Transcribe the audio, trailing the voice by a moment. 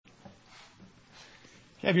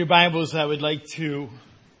If you have your Bibles, I would like to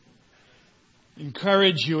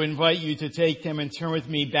invite you to take them and turn with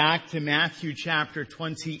me back to Matthew chapter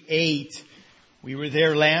 28. We were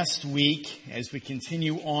there last week as we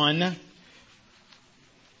continue on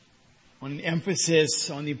an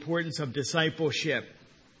emphasis on the importance of discipleship.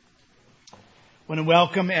 I want to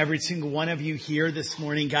welcome every single one of you here this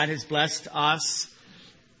morning. God has blessed us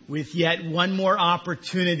with yet one more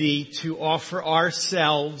opportunity to offer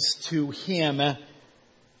ourselves to Him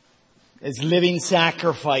as living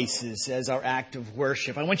sacrifices, as our act of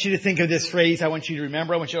worship. I want you to think of this phrase. I want you to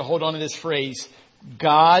remember. I want you to hold on to this phrase.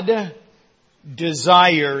 God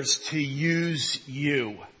desires to use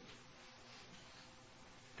you.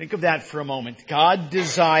 Think of that for a moment. God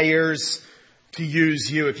desires to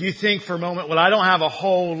use you. If you think for a moment, well, I don't have a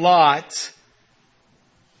whole lot,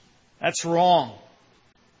 that's wrong.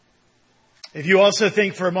 If you also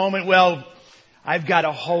think for a moment, well, I've got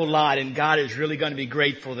a whole lot and God is really going to be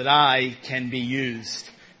grateful that I can be used,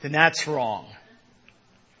 then that's wrong.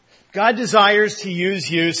 God desires to use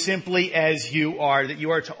you simply as you are, that you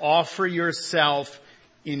are to offer yourself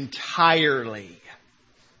entirely.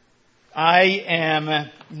 I am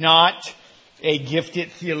not a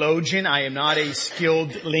gifted theologian. I am not a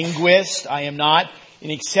skilled linguist. I am not an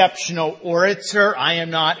exceptional orator. I am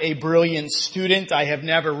not a brilliant student. I have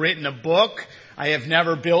never written a book. I have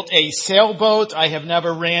never built a sailboat. I have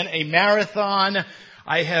never ran a marathon.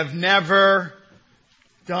 I have never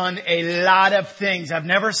done a lot of things. I've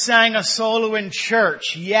never sang a solo in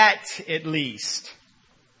church, yet at least.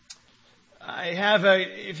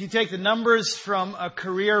 If you take the numbers from a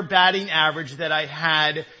career batting average that I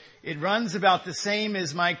had, it runs about the same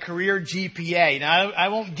as my career GPA. Now, I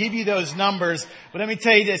won't give you those numbers, but let me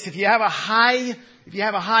tell you this. If you have a high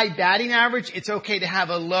batting average, it's okay to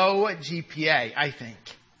have a low GPA, I think.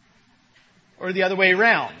 Or the other way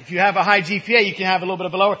around. If you have a high GPA, you can have a little bit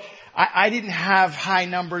of a lower. I didn't have high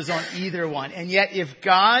numbers on either one. And yet, if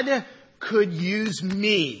God could use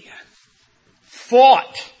me,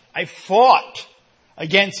 I fought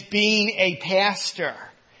against being a pastor.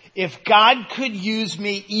 If God could use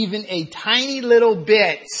me even a tiny little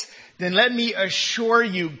bit, then let me assure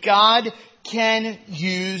you, God can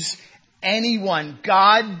use anyone.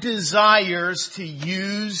 God desires to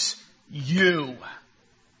use you.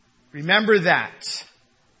 Remember that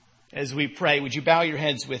as we pray. Would you bow your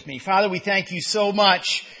heads with me? Father, we thank you so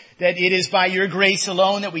much that it is by your grace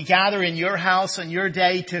alone that we gather in your house on your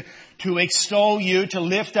day to extol you, to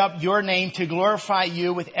lift up your name, to glorify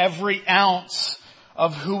you with every ounce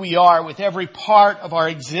of who we are, with every part of our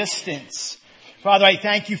existence. Father, I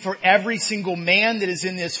thank you for every single man that is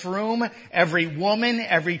in this room, every woman,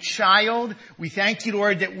 every child. We thank you,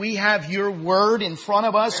 Lord, that we have your word in front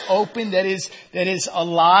of us, open, that is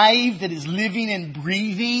alive, that is living and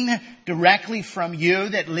breathing directly from you,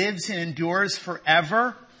 that lives and endures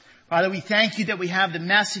forever. Father, we thank you that we have the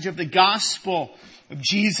message of the gospel of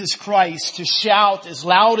Jesus Christ to shout as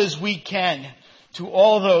loud as we can to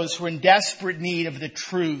all those who are in desperate need of the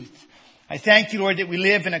truth. I thank you, Lord, that we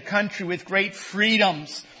live in a country with great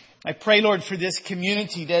freedoms. I pray, Lord, for this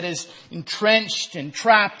community that is entrenched and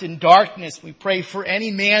trapped in darkness. We pray for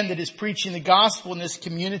any man that is preaching the gospel in this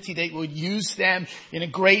community that would use them in a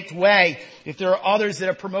great way. If there are others that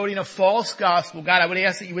are promoting a false gospel, God, I would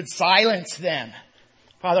ask that you would silence them.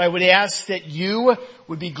 Father, I would ask that you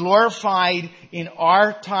would be glorified in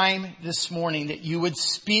our time this morning, that you would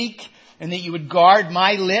speak and that you would guard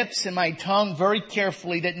my lips and my tongue very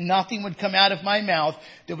carefully, that nothing would come out of my mouth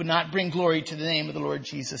that would not bring glory to the name of the Lord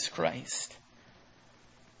Jesus Christ.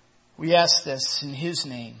 We ask this in His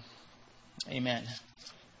name. Amen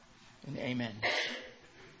and amen.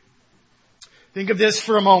 Think of this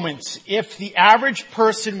for a moment. If the average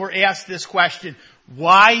person were asked this question,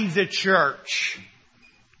 why the church?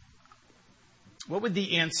 What would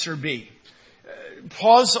the answer be?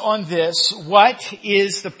 Pause on this. What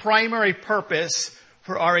is the primary purpose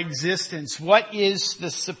for our existence? What is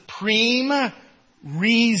the supreme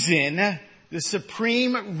reason that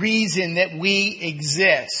we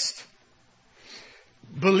exist?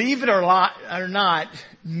 Believe it or not,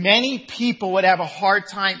 many people would have a hard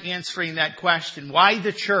time answering that question. Why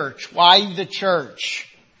the church? Why the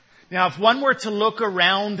church? Now, if one were to look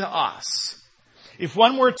around us, if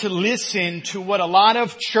one were to listen to what a lot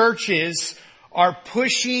of churches are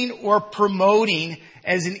pushing or promoting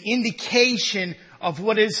as an indication of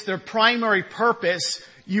what is their primary purpose,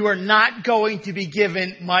 you are not going to be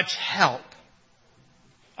given much help.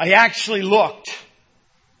 I actually looked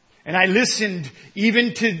and I listened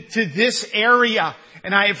even to this area,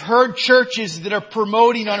 and I have heard churches that are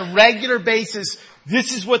promoting on a regular basis,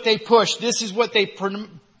 this is what they push, this is what they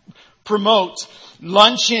promote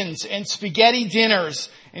luncheons and spaghetti dinners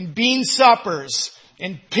and bean suppers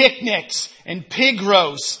and picnics and pig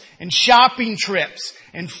roasts and shopping trips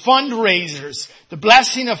and fundraisers, the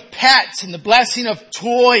blessing of pets and the blessing of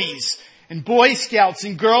toys and Boy Scouts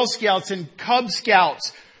and Girl Scouts and Cub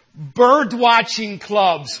Scouts, bird watching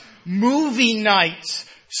clubs, movie nights,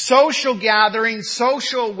 social gatherings,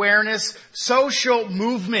 social awareness, social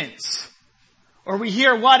movements. Or we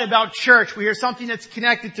hear what about church? We hear something that's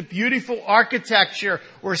connected to beautiful architecture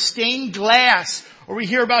or stained glass. Or we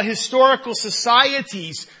hear about historical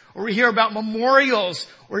societies. Or we hear about memorials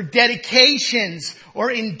or dedications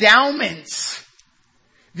or endowments.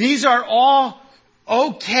 These are all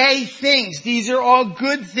okay things. These are all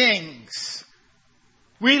good things.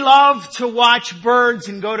 We love to watch birds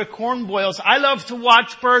and go to corn boils. I love to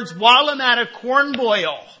watch birds while I'm at a corn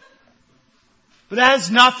boil. But that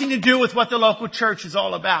has nothing to do with what the local church is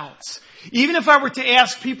all about. Even if I were to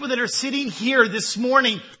ask people that are sitting here this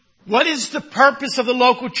morning, what is the purpose of the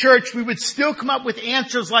local church? We would still come up with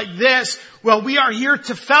answers like this. Well, we are here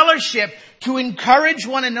to fellowship, to encourage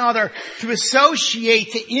one another, to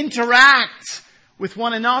associate, to interact with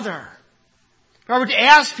one another. If I were to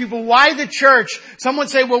ask people why the church, some would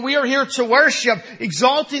say, well, we are here to worship,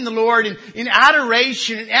 exalting the Lord in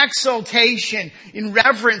adoration, in exaltation, in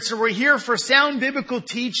reverence, or we're here for sound biblical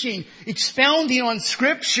teaching, expounding on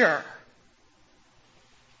Scripture,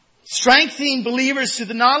 strengthening believers to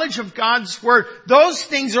the knowledge of God's Word. Those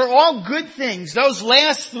things are all good things. Those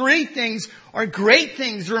last three things are great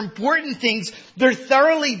things. They're important things. They're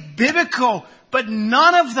thoroughly biblical. But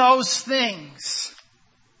none of those things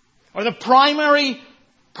are the primary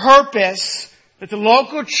purpose that the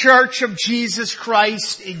local church of Jesus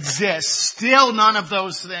Christ exists. Still none of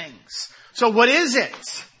those things. So what is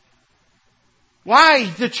it? Why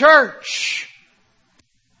the church?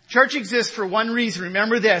 Church exists for one reason.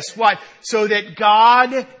 Remember this. What? So that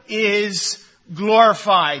God is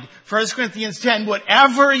glorified. 1 Corinthians 10,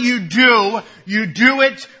 whatever you do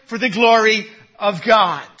it for the glory of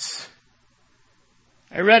God.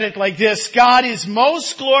 I read it like this. God is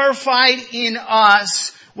most glorified in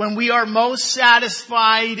us when we are most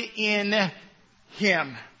satisfied in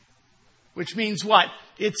Him. Which means what?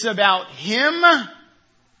 It's about Him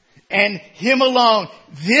and Him alone.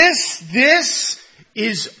 This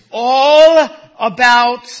is all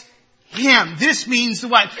about Him. This means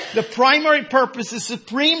what? The primary purpose, the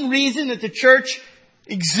supreme reason that the church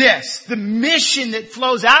exists, the mission that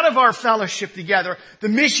flows out of our fellowship together, the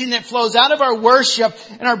mission that flows out of our worship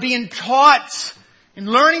and our being taught and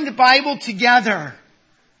learning the Bible together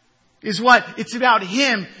is what? It's about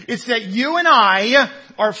Him. It's that you and I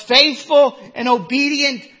are faithful and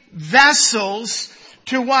obedient vessels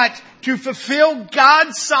to what? To fulfill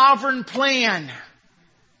God's sovereign plan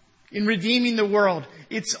in redeeming the world.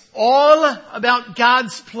 It's all about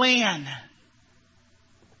God's plan.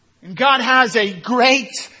 And God has a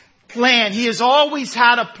great plan. He has always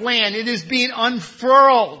had a plan. It is being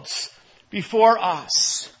unfurled before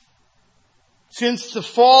us. Since the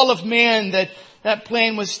fall of man, that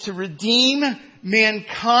plan was to redeem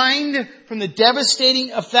mankind from the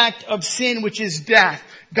devastating effect of sin, which is death.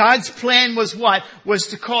 God's plan was what? Was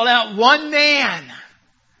to call out one man,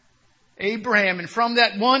 Abraham, and from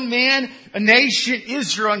that one man, a nation,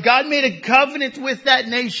 Israel. And God made a covenant with that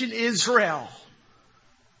nation, Israel.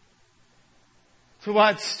 To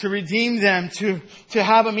what? To redeem them, to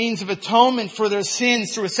have a means of atonement for their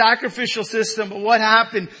sins through a sacrificial system. But what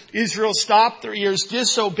happened? Israel stopped their ears,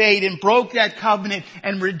 disobeyed, and broke that covenant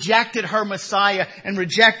and rejected her Messiah and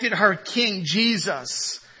rejected her King,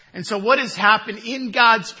 Jesus. And so what has happened in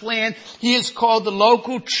God's plan? He has called the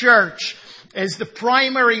local church as the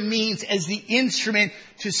primary means, as the instrument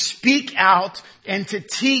to speak out and to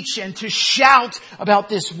teach and to shout about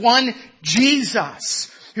this one Jesus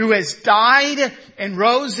who has died and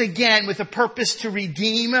rose again with a purpose to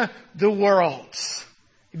redeem the world.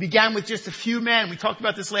 He began with just a few men. We talked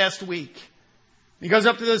about this last week. He goes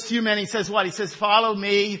up to those few men. He says what? He says, follow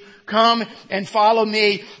me. Come and follow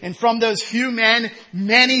me. And from those few men,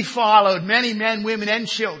 many followed. Many men, women, and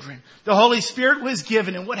children. The Holy Spirit was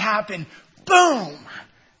given. And what happened? Boom!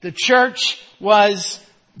 The church was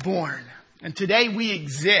born. And today we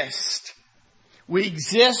exist. We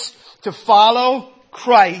exist to follow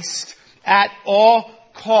Christ at all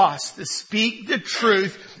costs, to speak the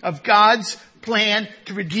truth of God's plan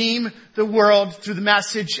to redeem the world through the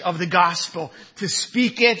message of the gospel, to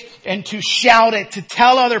speak it and to shout it, to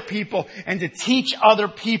tell other people and to teach other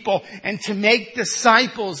people and to make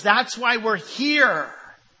disciples. That's why we're here.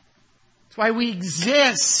 That's why we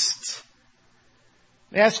exist.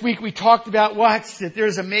 Last week we talked about that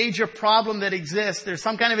there's a major problem that exists. There's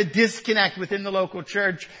some kind of a disconnect within the local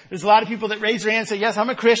church. There's a lot of people that raise their hand and say, yes, I'm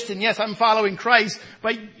a Christian. Yes, I'm following Christ.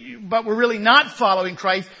 But we're really not following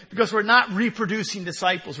Christ because we're not reproducing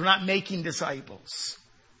disciples. We're not making disciples.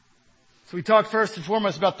 So we talked first and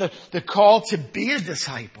foremost about the call to be a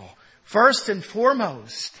disciple. First and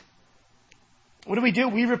foremost. What do?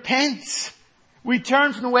 We repent. We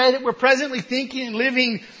turn from the way that we're presently thinking and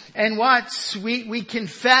living, and we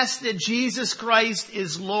confess that Jesus Christ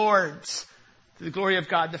is Lord to the glory of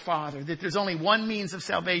God the Father, that there's only one means of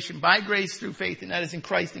salvation by grace through faith, and that is in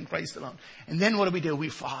Christ and Christ alone. And then what do? We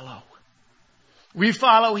follow. We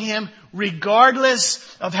follow Him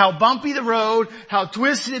regardless of how bumpy the road, how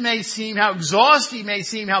twisted it may seem, how exhausted He may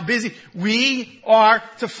seem, how busy. We are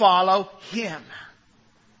to follow Him.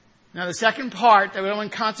 Now the second part that we want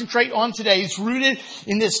to concentrate on today is rooted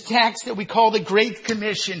in this text that we call the Great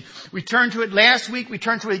Commission. We turned to it last week. We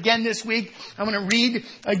turned to it again this week. I'm going to read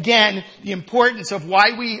again the importance of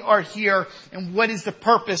why we are here and what is the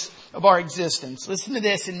purpose of our existence. Listen to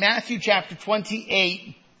this in Matthew chapter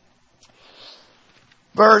 28,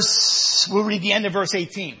 we'll read the end of verse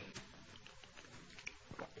 18.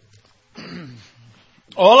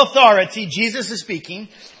 All authority, Jesus is speaking,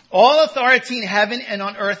 all authority in heaven and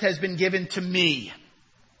on earth has been given to me.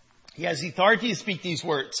 He has the authority to speak these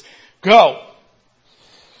words. Go.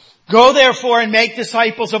 Go therefore and make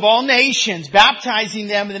disciples of all nations, baptizing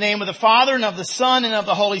them in the name of the Father and of the Son and of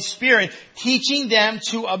the Holy Spirit, teaching them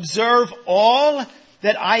to observe all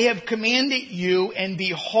that I have commanded you, and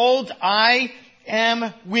behold, I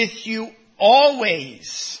am with you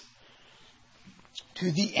always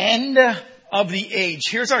to the end of the age.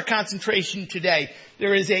 Here's our concentration today.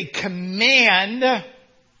 There is a command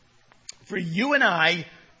for you and I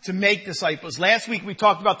to make disciples. Last week we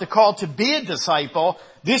talked about the call to be a disciple.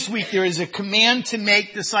 This week there is a command to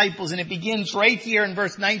make disciples, and it begins right here in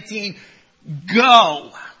verse 19.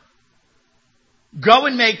 Go. Go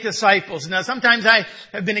and make disciples. Now sometimes I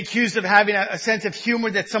have been accused of having a sense of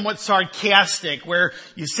humor that's somewhat sarcastic, where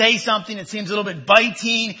you say something that seems a little bit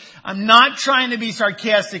biting. I'm not trying to be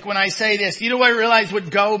sarcastic when I say this. You know what I realize what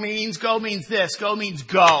go means? Go means this. Go means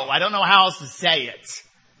go. I don't know how else to say it.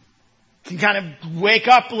 Can kind of wake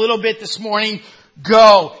up a little bit this morning.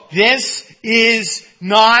 Go. This is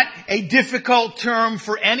not a difficult term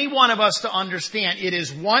for any one of us to understand. It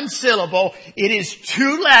is one syllable. It is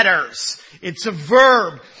two letters. It's a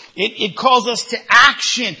verb. It calls us to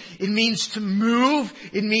action. It means to move.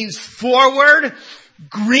 It means forward.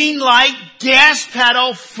 Green light, gas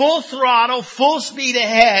pedal, full throttle, full speed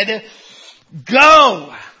ahead.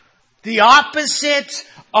 Go. The opposite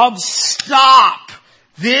of stop.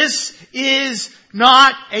 This is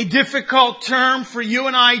not a difficult term for you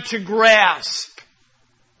and I to grasp.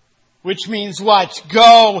 Which means what?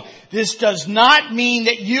 Go. This does not mean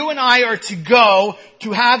that you and I are to go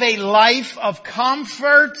to have a life of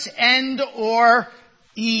comfort and or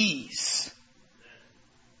ease.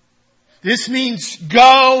 This means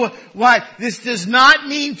go what? This does not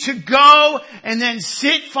mean to go and then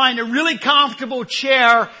find a really comfortable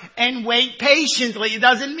chair and wait patiently. It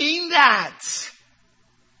doesn't mean that.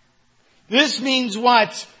 This means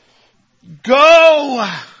what? Go.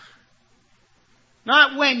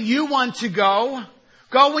 Not when you want to go.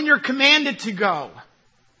 Go when you're commanded to go.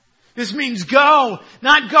 This means go,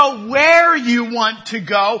 not go where you want to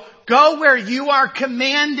go. Go where you are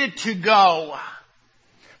commanded to go.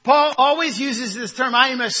 Paul always uses this term, I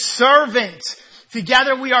am a servant.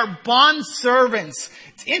 Together we are bond servants.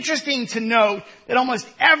 It's interesting to note that almost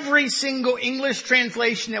every single English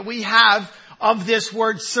translation that we have of this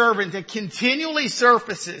word servant that continually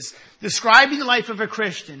surfaces describing the life of a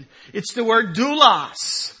Christian, it's the word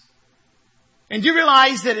doulos. And you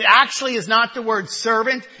realize that it actually is not the word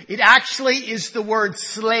servant, it actually is the word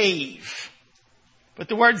slave. But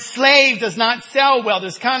the word slave does not sell well.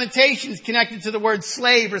 There's connotations connected to the word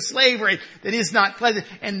slave or slavery that is not pleasant.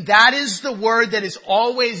 And that is the word that is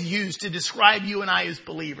always used to describe you and I as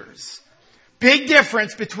believers. Big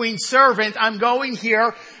difference between servant, I'm going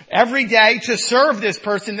here every day to serve this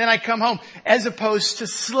person, then I come home, as opposed to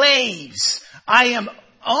slaves. I am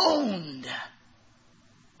owned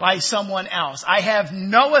by someone else. I have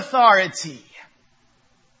no authority.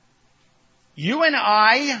 You and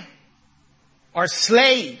I are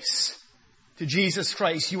slaves to Jesus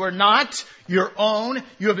Christ. You are not your own.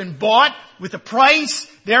 You have been bought with a price.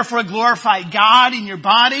 Therefore glorify God in your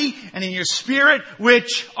body and in your spirit,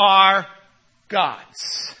 which are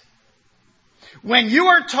God's. When you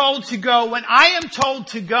are told to go, when I am told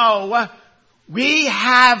to go, we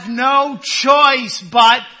have no choice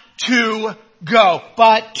but to go,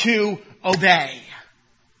 but to obey.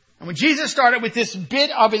 And when Jesus started with this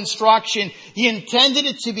bit of instruction, He intended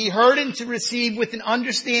it to be heard and to receive with an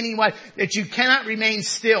understanding that you cannot remain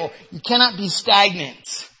still. You cannot be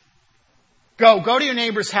stagnant. Go to your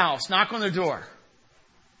neighbor's house. Knock on their door.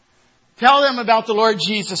 Tell them about the Lord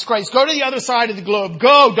Jesus Christ. Go to the other side of the globe.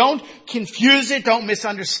 Go. Don't confuse it. Don't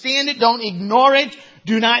misunderstand it. Don't ignore it.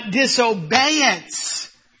 Do not disobey it.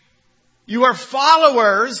 You are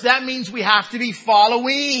followers. That means we have to be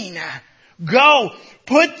following. Go.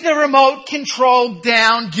 Put the remote control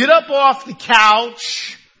down. Get up off the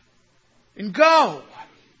couch and go.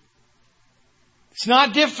 It's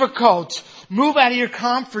not difficult. Move out of your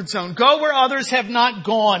comfort zone. Go where others have not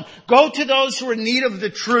gone. Go to those who are in need of the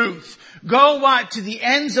truth. Go to the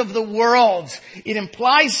ends of the world. It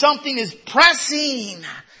implies something is pressing.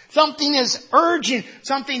 Something is urgent.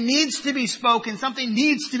 Something needs to be spoken. Something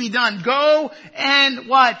needs to be done. Go and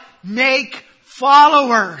make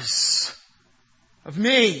followers of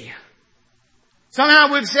me.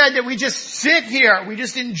 Somehow we've said that we just sit here. We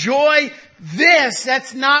just enjoy this.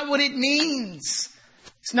 That's not what it means.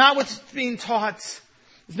 It's not what's being taught.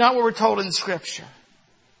 It's not what we're told in Scripture.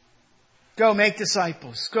 Go make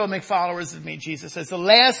disciples. Go make followers of me, Jesus says. The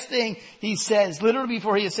last thing He says, literally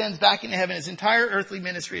before He ascends back into heaven, His entire earthly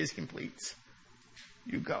ministry is complete.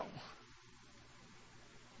 You go.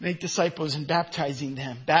 Make disciples and baptizing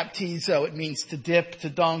them. Baptizo, it means to dip, to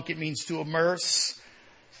dunk, it means to immerse.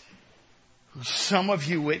 Some of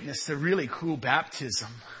you witnessed a really cool baptism.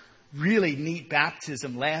 Really neat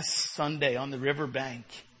baptism last Sunday on the riverbank,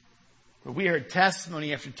 where we heard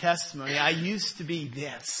testimony after testimony. I used to be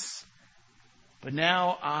this, but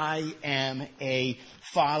now I am a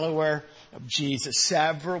follower of Jesus.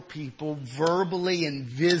 Several people verbally and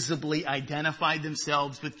visibly identified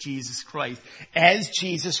themselves with Jesus Christ. As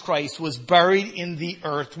Jesus Christ was buried in the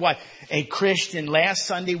earth, a Christian, last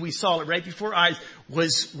Sunday we saw it right before our eyes,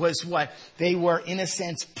 was what? They were, in a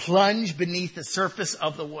sense, plunged beneath the surface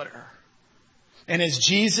of the water. And as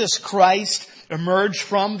Jesus Christ emerged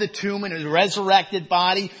from the tomb in a resurrected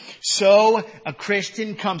body, so a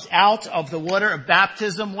Christian comes out of the water of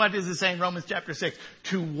baptism. What does it say in Romans chapter 6?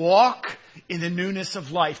 To walk in the newness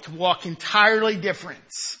of life, to walk entirely different.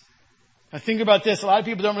 Now think about this. A lot of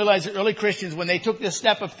people don't realize that early Christians, when they took this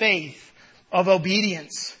step of faith, of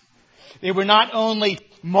obedience, they were not only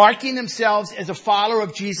marking themselves as a follower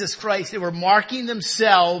of Jesus Christ, they were marking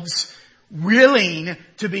themselves willing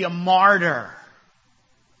to be a martyr.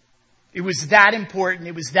 It was that important.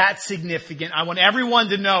 It was that significant. I want everyone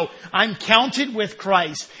to know I'm counted with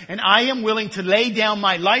Christ, and I am willing to lay down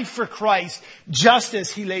my life for Christ just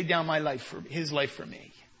as He laid down His life for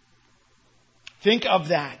me. Think of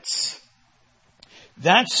that.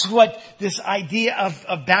 That's what this idea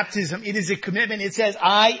of baptism, it is a commitment. It says,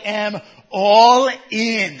 I am all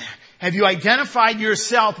in. Have you identified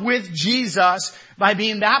yourself with Jesus by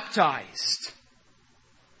being baptized?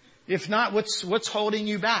 If not, what's holding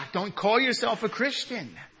you back? Don't call yourself a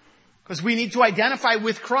Christian, because we need to identify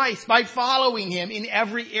with Christ by following Him in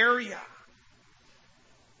every area.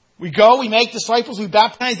 We go, we make disciples, we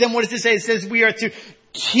baptize them. What does it say? It says we are to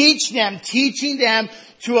teaching them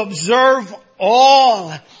to observe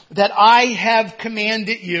all that I have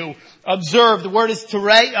commanded you. Observe. The word is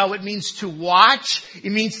tereo. It means to watch.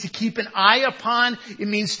 It means to keep an eye upon. It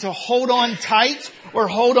means to hold on tight or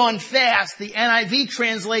hold on fast. The NIV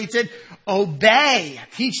translates it, obey.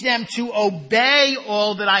 Teach them to obey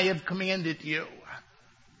all that I have commanded you.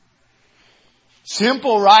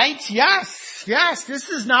 Simple, right? Yes. This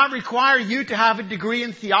does not require you to have a degree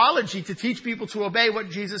in theology to teach people to obey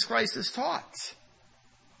what Jesus Christ has taught.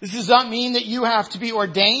 This does not mean that you have to be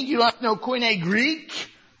ordained. You don't have to know Koine Greek.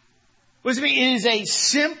 What does it mean? It is as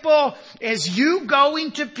simple as you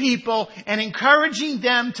going to people and encouraging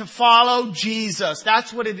them to follow Jesus.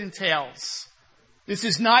 That's what it entails. This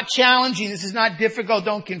is not challenging. This is not difficult.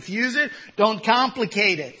 Don't confuse it. Don't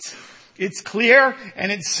complicate it. It's clear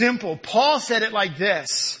and it's simple. Paul said it like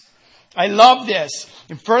this. I love this.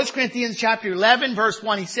 In 1 Corinthians chapter 11 verse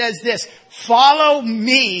 1, he says this, follow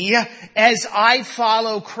me as I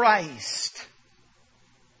follow Christ.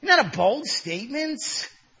 Isn't that a bold statement? Isn't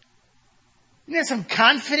there some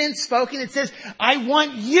confidence spoken? It says, I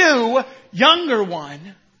want you, younger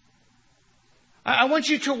one, I want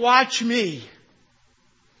you to watch me.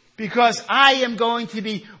 Because I am going to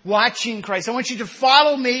be watching Christ. I want you to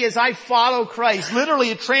follow me as I follow Christ. Literally,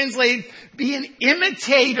 it translates, be an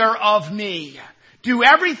imitator of me. Do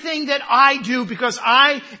everything that I do because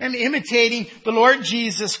I am imitating the Lord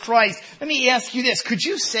Jesus Christ. Let me ask you this. Could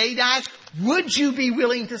you say that? Would you be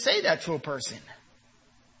willing to say that to a person?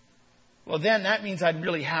 well, then that means I'd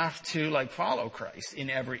really have to follow Christ in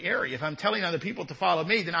every area. If I'm telling other people to follow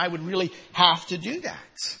me, then I would really have to do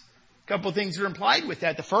that. A couple of things are implied with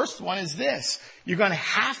that. The first one is this. You're going to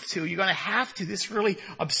have to. You're going to have to. This really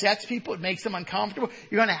upsets people. It makes them uncomfortable.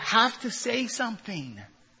 You're going to have to say something.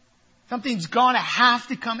 Something's going to have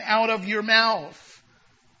to come out of your mouth.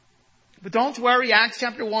 But don't worry, Acts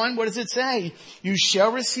chapter 1, what does it say? You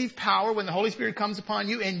shall receive power when the Holy Spirit comes upon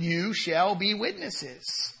you, and you shall be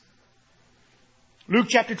witnesses. Luke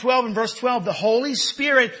chapter 12 and verse 12, the Holy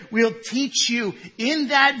Spirit will teach you in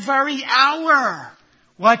that very hour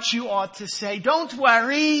what you ought to say. Don't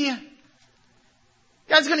worry.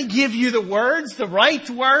 God's going to give you the words, the right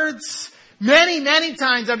words. Many, many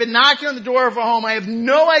times I've been knocking on the door of a home. I have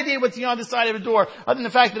no idea what's on the other side of the door, other than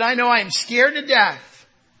the fact that I know I am scared to death.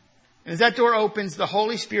 And as that door opens, the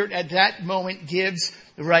Holy Spirit at that moment gives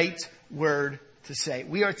the right word to say.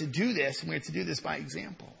 We are to do this, and we are to do this by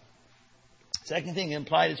example. Second thing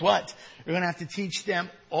implied is what? We're going to have to teach them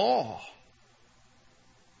all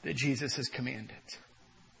that Jesus has commanded.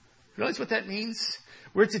 Realize what that means?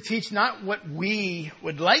 We're to teach not what we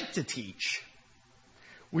would like to teach.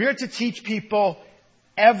 We are to teach people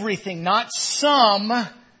everything, not some,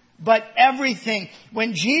 but everything.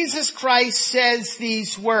 When Jesus Christ says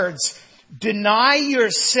these words, deny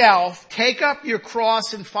yourself, take up your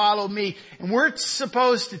cross and follow me. And we're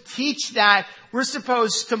supposed to teach that. We're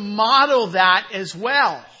supposed to model that as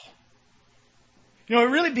well. You know,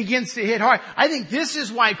 it really begins to hit hard. I think this is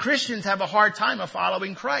why Christians have a hard time of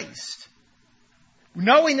following Christ.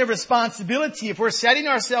 Knowing the responsibility, if we're setting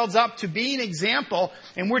ourselves up to be an example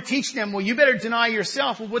and we're teaching them, well, you better deny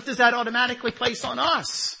yourself. Well, what does that automatically place on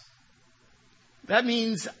us? That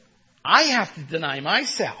means I have to deny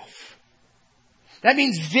myself. That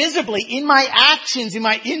means visibly in my actions, in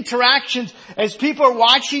my interactions, as people are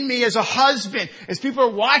watching me as a husband, as people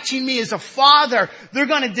are watching me as a father, they're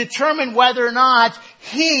going to determine whether or not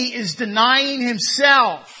he is denying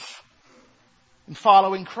himself and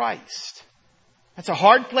following Christ. That's a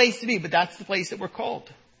hard place to be, but that's the place that we're called.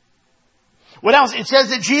 What else? It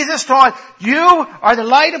says that Jesus taught, you are the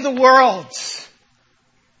light of the world.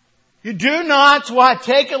 You do not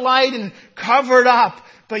take a light and cover it up,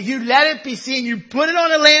 but you let it be seen. You put it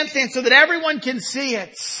on a lampstand so that everyone can see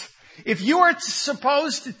it. If you are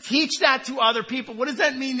supposed to teach that to other people, what does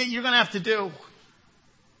that mean that you're going to have to do?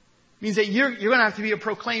 It means that you're going to have to be a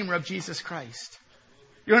proclaimer of Jesus Christ.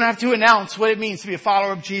 You're going to have to announce what it means to be a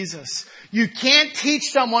follower of Jesus. You can't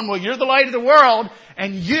teach someone, well, you're the light of the world,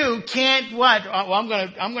 and you can't what? Well,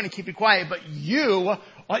 I'm going to keep it quiet, but you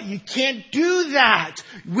can't do that.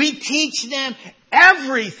 We teach them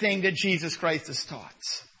everything that Jesus Christ has taught.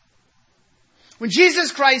 When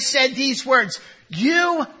Jesus Christ said these words,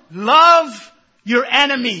 you love your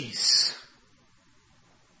enemies.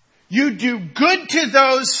 You do good to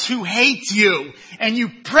those who hate you, and you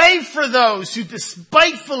pray for those who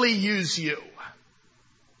despitefully use you.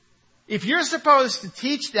 If you're supposed to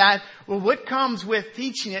teach that, well, what comes with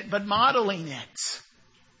teaching it but modeling it?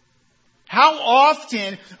 How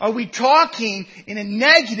often are we talking in a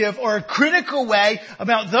negative or a critical way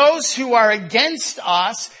about those who are against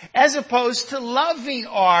us as opposed to loving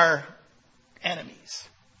our enemies?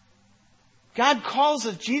 God calls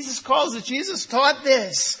us, Jesus calls us, Jesus taught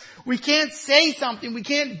this. We can't say something, we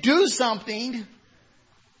can't do something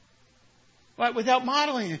without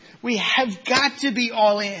modeling it. We have got to be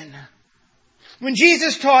all in. When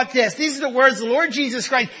Jesus taught this, these are the words of the Lord Jesus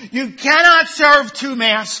Christ. You cannot serve two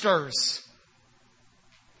masters.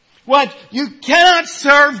 You cannot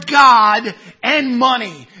serve God and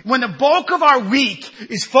money. When the bulk of our week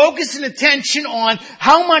is focusing attention on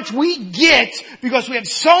how much we get because we have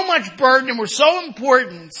so much burden and we're so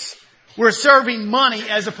important, we're serving money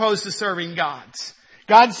as opposed to serving God.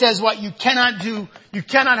 God says what you cannot do, you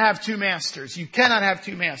cannot have two masters. You cannot have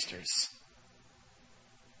two masters.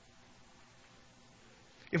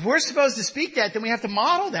 If we're supposed to speak that, then we have to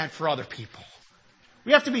model that for other people.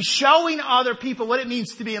 We have to be showing other people what it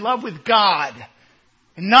means to be in love with God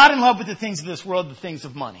and not in love with the things of this world, the things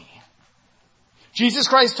of money. Jesus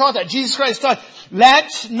Christ taught that. Jesus Christ taught,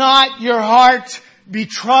 let not your heart be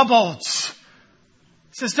troubled.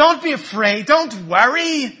 He says, don't be afraid. Don't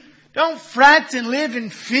worry. Don't fret and live in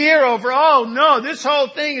fear over, oh no, this whole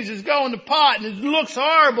thing is just going to pot and it looks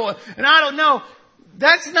horrible and I don't know.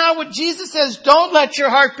 That's not what Jesus says. Don't let your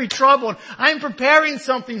heart be troubled. I'm preparing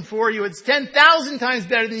something for you. It's 10,000 times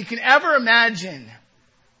better than you can ever imagine.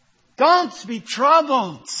 Don't be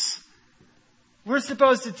troubled. We're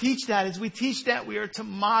supposed to teach that. As we teach that, we are to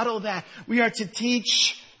model that. We are to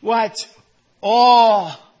teach what?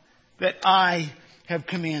 All that I have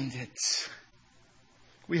commanded.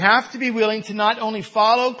 We have to be willing to not only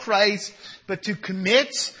follow Christ, but to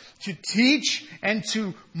commit, to teach, and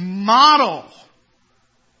to model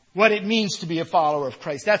what it means to be a follower of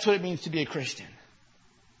Christ. That's what it means to be a Christian.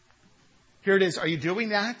 Here it is. Are you doing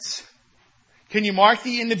that? Can you mark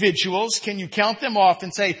the individuals? Can you count them off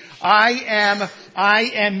and say, I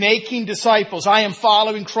am making disciples. I am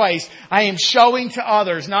following Christ. I am showing to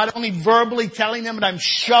others, not only verbally telling them, but I'm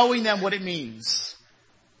showing them what it means.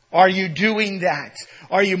 Are you doing that?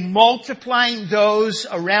 Are you multiplying those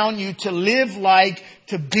around you to live like,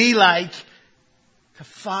 to be like, to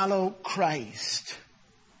follow Christ?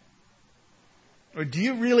 Or do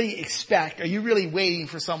you really expect, are you really waiting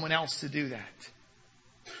for someone else to do that?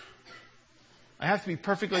 I have to be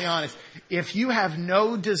perfectly honest. If you have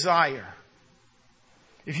no desire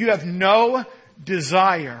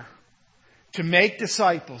to make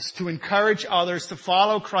disciples, to encourage others to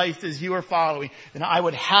follow Christ as you are following, then I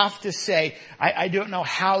would have to say, I don't know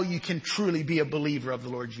how you can truly be a believer of the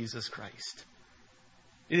Lord Jesus Christ.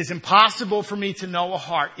 It is impossible for me to know a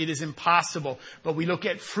heart. It is impossible. But we look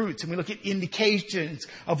at fruits and we look at indications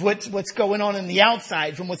of what's going on the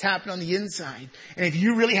outside from what's happening on the inside. And if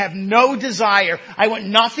you really have no desire, I want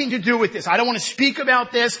nothing to do with this, I don't want to speak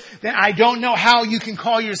about this, then I don't know how you can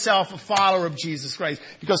call yourself a follower of Jesus Christ.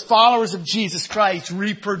 Because followers of Jesus Christ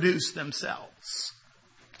reproduce themselves.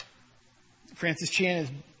 Francis Chan, in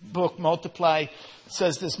his book, Multiply,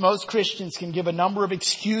 says this: most Christians can give a number of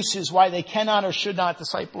excuses why they cannot or should not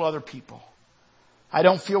disciple other people. I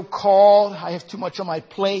don't feel called. I have too much on my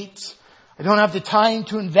plate. I don't have the time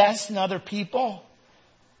to invest in other people.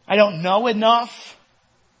 I don't know enough.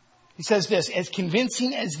 He says this: as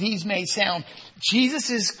convincing as these may sound,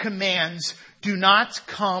 Jesus' commands do not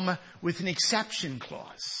come with an exception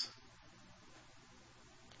clause.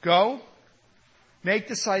 Go, make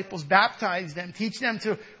disciples, baptize them, teach them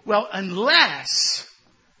to, well, unless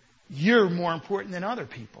you're more important than other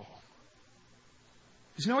people.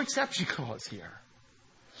 There's no exception clause here.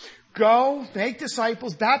 Go, make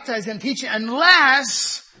disciples, baptize them, teach them,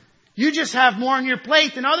 unless you just have more on your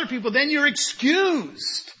plate than other people, then you're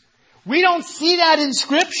excused. We don't see that in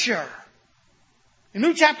Scripture. In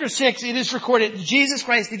Luke chapter 6, it is recorded, Jesus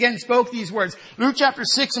Christ again spoke these words. Luke chapter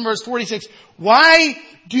 6 and verse 46, why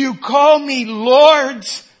do you call me Lord,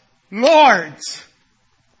 Lord,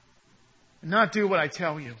 and not do what I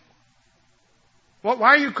tell you? Why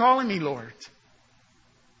are you calling me Lord?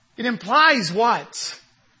 It implies what?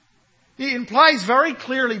 It implies very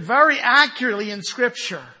clearly, very accurately in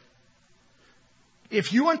Scripture.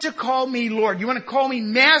 If you want to call me Lord, you want to call me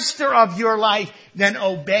master of your life, then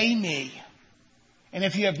obey me. And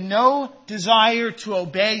if you have no desire to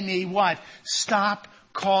obey me, what? Stop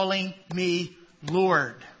calling me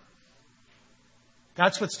Lord.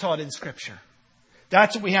 That's what's taught in Scripture.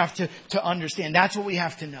 That's what we have to understand. That's what we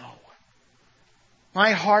have to know.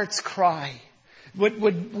 My heart's cry, what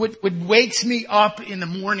wakes me up in the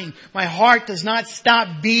morning, my heart does not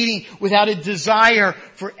stop beating without a desire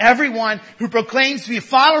for everyone who proclaims to be a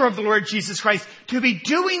follower of the Lord Jesus Christ to be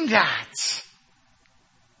doing that.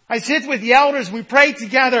 I sit with the elders, we pray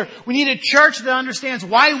together. We need a church that understands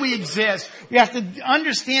why we exist. We have to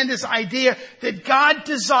understand this idea that God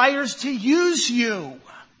desires to use you.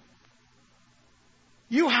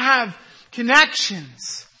 You have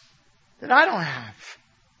connections that I don't have.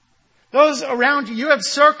 Those around you, you have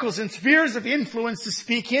circles and spheres of influence to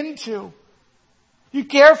speak into. You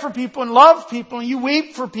care for people and love people and you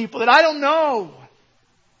weep for people that I don't know.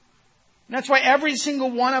 And that's why every single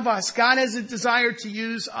one of us, God has a desire to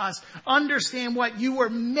use us. Understand what? You were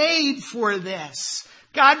made for this.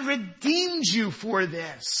 God redeemed you for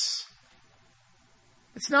this.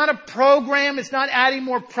 It's not a program. It's not adding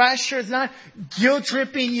more pressure. It's not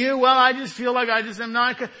guilt-tripping you. Well, I just feel like I just am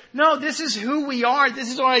not. No, this is who we are.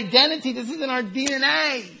 This is our identity. This is in our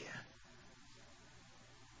DNA.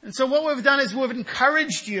 And so what we've done is we've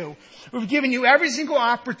encouraged you. We've given you every single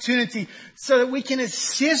opportunity so that we can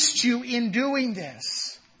assist you in doing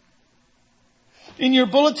this. In your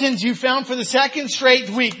bulletins, you found for the second straight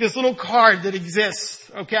week this little card that exists,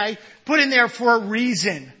 okay? Put in there for a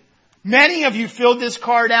reason. Many of you filled this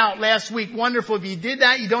card out last week. Wonderful. If you did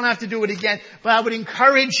that, you don't have to do it again. But I would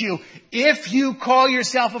encourage you, if you call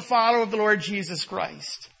yourself a follower of the Lord Jesus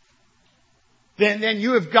Christ, then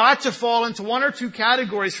you have got to fall into one or two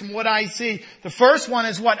categories from what I see. The first one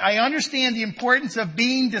is what? I understand the importance of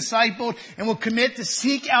being discipled and will commit to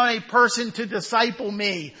seek out a person to disciple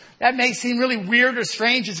me. That may seem really weird or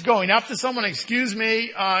strange. It's going up to someone, excuse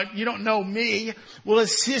me, you don't know me. We'll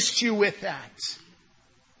assist you with that.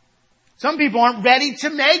 Some people aren't ready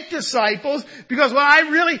to make disciples because,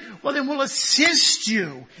 then we'll assist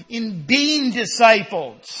you in being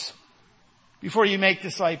discipled before you make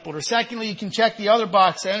discipled. Or secondly, you can check the other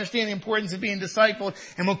box. I understand the importance of being discipled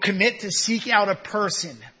and will commit to seek out a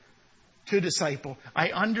person to disciple. I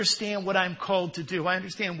understand what I'm called to do. I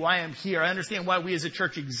understand why I'm here. I understand why we as a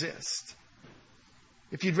church exist.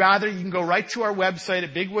 If you'd rather, you can go right to our website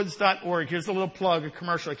at bigwoods.org. Here's a little plug, a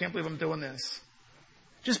commercial. I can't believe I'm doing this.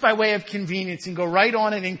 Just by way of convenience, and go right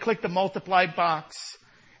on it and click the multiply box,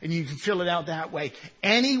 and you can fill it out that way.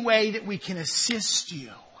 Any way that we can assist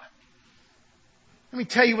you. Let me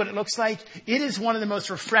tell you what it looks like. It is one of the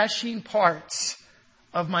most refreshing parts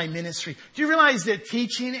of my ministry. Do you realize that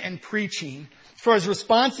teaching and preaching, as far as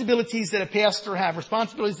responsibilities that a pastor have,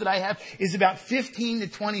 responsibilities that I have, is about 15 to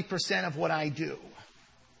 20% of what I do.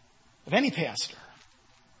 Of any pastor.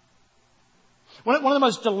 One of the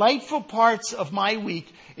most delightful parts of my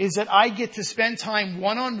week is that I get to spend time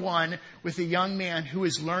one-on-one with a young man who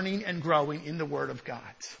is learning and growing in the Word of God.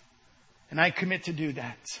 And I commit to do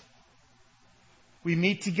that. We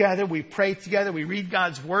meet together, we pray together, we read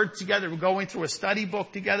God's Word together, we're going through a study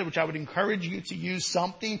book together, which I would encourage you to use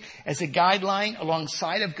something as a guideline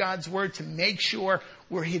alongside of God's Word to make sure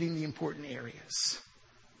we're hitting the important areas.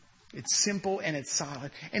 It's simple and it's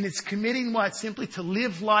solid. And it's committing what? Simply to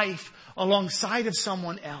live life alongside of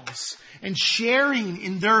someone else. And sharing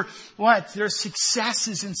in their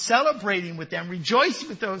successes and celebrating with them. Rejoicing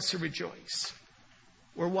with those who rejoice.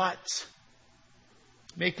 Or what?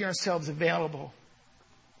 Making ourselves available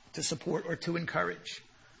to support or to encourage.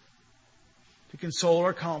 To console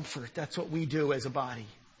or comfort. That's what we do as a body.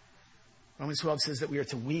 Romans 12 says that we are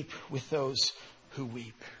to weep with those who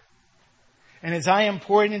weep. And as I am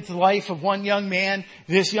pouring into the life of one young man,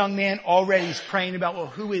 this young man already is praying about,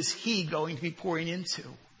 who is he going to be pouring into?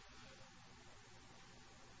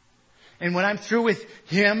 And when I'm through with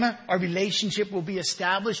him, our relationship will be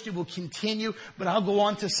established. It will continue, but I'll go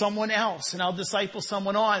on to someone else and I'll disciple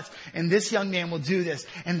someone else. And this young man will do this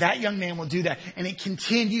and that young man will do that. And it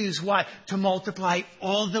continues to multiply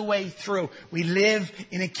all the way through. We live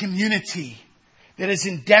in a community that is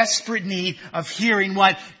in desperate need of hearing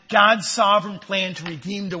God's sovereign plan to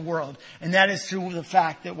redeem the world. And that is through the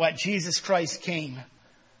fact that Jesus Christ came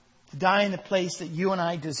to die in the place that you and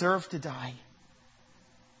I deserve to die.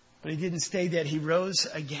 But he didn't stay dead. He rose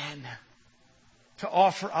again to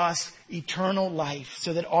offer us eternal life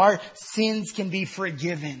so that our sins can be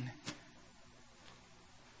forgiven.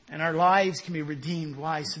 And our lives can be redeemed.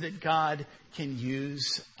 Why? So that God can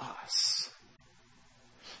use us.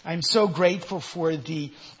 I'm so grateful for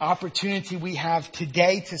the opportunity we have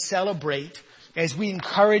today to celebrate as we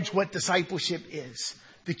encourage what discipleship is,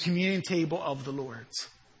 the communion table of the Lord's.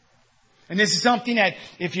 And this is something that,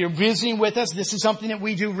 if you're visiting with us, this is something that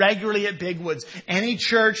we do regularly at Big Woods. Any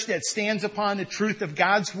church that stands upon the truth of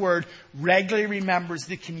God's Word regularly remembers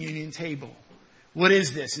the communion table. What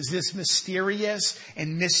is this? Is this mysterious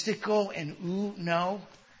and mystical and no?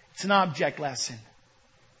 It's an object lesson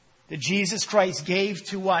that Jesus Christ gave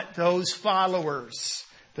to those followers,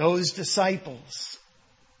 those disciples.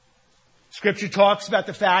 Scripture talks about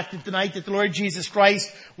the fact that the night that the Lord Jesus Christ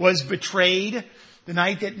was betrayed, the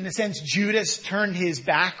night that, in a sense, Judas turned his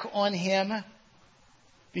back on him,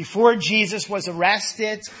 before Jesus was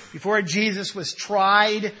arrested, before Jesus was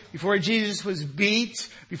tried, before Jesus was beat,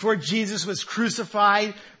 before Jesus was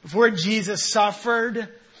crucified, before Jesus suffered,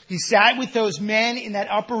 he sat with those men in that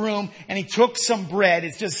upper room and he took some bread.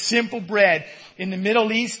 It's just simple bread. In the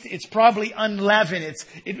Middle East, it's probably unleavened.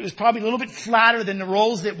 It was probably a little bit flatter than the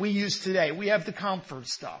rolls that we use today. We have the comfort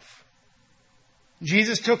stuff.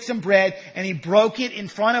 Jesus took some bread and he broke it in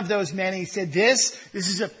front of those men. And he said, this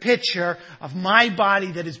is a picture of my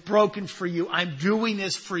body that is broken for you. I'm doing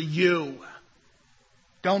this for you.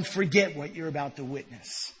 Don't forget what you're about to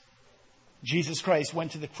witness. Jesus Christ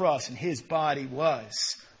went to the cross and his body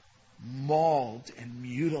was mauled and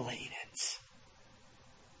mutilated.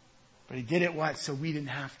 But he did it so we didn't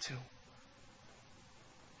have to.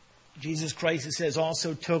 Jesus Christ, it says,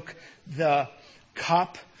 also took the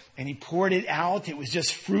cup and he poured it out. It was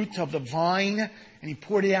just fruit of the vine. And he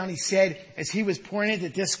poured it out and he said, as he was pouring it,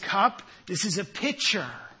 that this cup, this is a picture.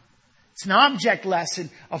 It's an object lesson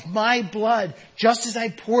of my blood. Just as I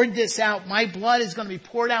poured this out, my blood is going to be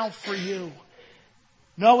poured out for you.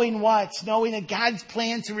 Knowing what? Knowing that God's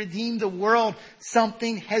plan to redeem the world,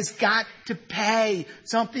 something has got to pay.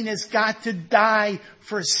 Something has got to die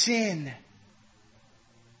for sin.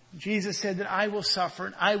 Jesus said that I will suffer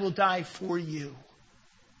and I will die for you.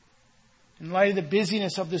 In light of the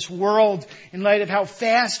busyness of this world, in light of how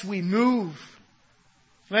fast we move,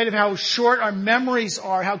 In light of how short our memories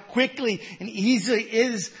are, how quickly and easy it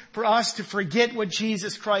is for us to forget what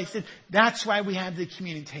Jesus Christ did. That's why we have the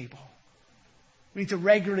communion table. We need to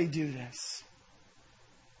regularly do this.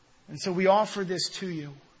 And so we offer this to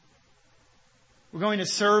you. We're going to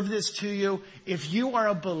serve this to you. If you are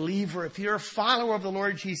a believer, if you're a follower of the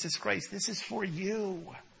Lord Jesus Christ, this is for you.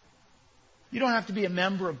 You don't have to be a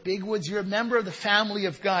member of Big Woods. You're a member of the family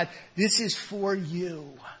of God. This is for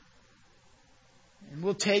you. And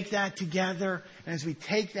we'll take that together. And as we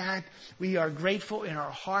take that, we are grateful in our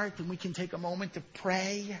heart. And we can take a moment to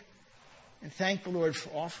pray and thank the Lord for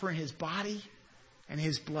offering His body and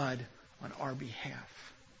His blood on our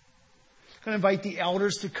behalf. I'm going to invite the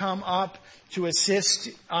elders to come up to assist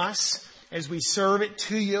us as we serve it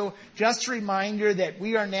to you. Just a reminder that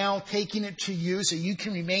we are now taking it to you so you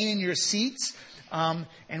can remain in your seats. And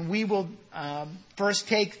we will first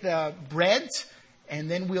take the bread, and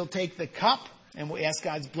then we'll take the cup, and we'll ask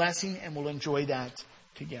God's blessing, and we'll enjoy that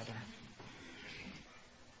together.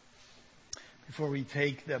 Before we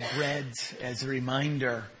take the bread, as a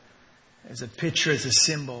reminder, as a picture, as a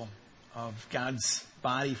symbol of God's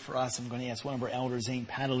body for us, I'm going to ask one of our elders, Zane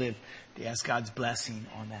Padaliv, to ask God's blessing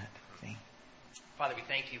on that. Zane. Father, we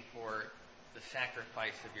thank you for the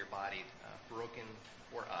sacrifice of your body broken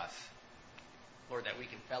for us. Lord, that we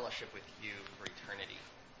can fellowship with you for eternity.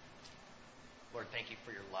 Lord, thank you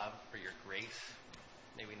for your love, for your grace.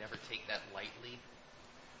 May we never take that lightly.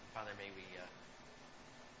 Father, may we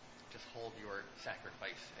just hold your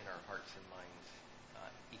sacrifice in our hearts and minds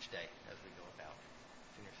each day as we go about.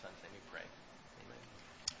 In your Son's name we pray. Amen.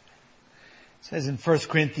 It says in 1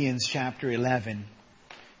 Corinthians chapter 11,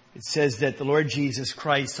 it says that the Lord Jesus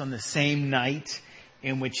Christ, on the same night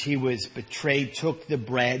in which he was betrayed, took the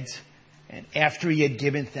bread, and after he had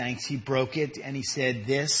given thanks, he broke it, and he said,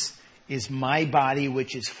 "This is my body,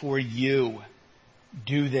 which is for you.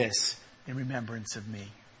 Do this in remembrance of me."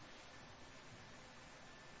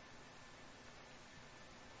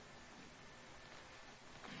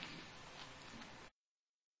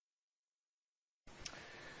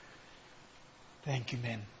 Thank you,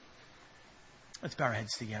 men. Let's bow our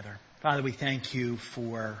heads together. Father, we thank you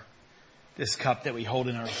for this cup that we hold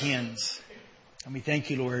in our hands. And we thank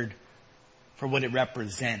you, Lord, for what it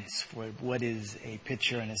represents, for what is a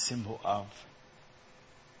picture and a symbol of.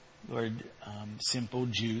 Lord, simple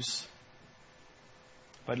juice.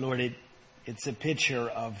 But Lord, it's a picture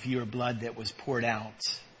of your blood that was poured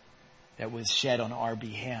out, that was shed on our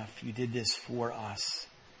behalf. You did this for us.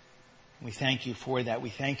 We thank you for that. We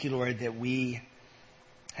thank you, Lord, that we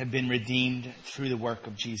have been redeemed through the work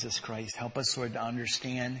of Jesus Christ. Help us, Lord, to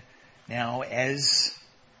understand now as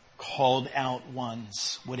called out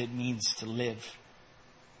ones what it means to live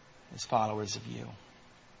as followers of you.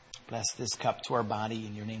 Bless this cup to our body.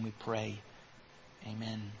 In your name we pray.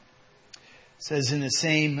 Amen. It says, in the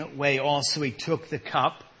same way also he took the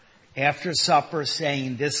cup after supper,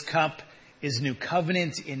 saying, "This cup is new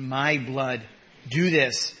covenant in my blood. Do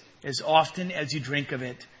this as often as you drink of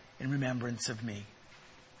it in remembrance of me."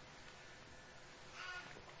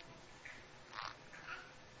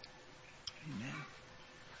 Amen.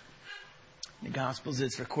 In the Gospels,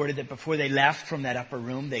 it's recorded that before they left from that upper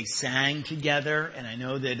room, they sang together. And I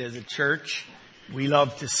know that as a church, we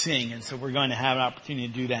love to sing. And so we're going to have an opportunity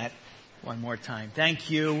to do that one more time. Thank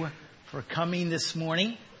you for coming this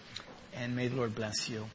morning. And may the Lord bless you.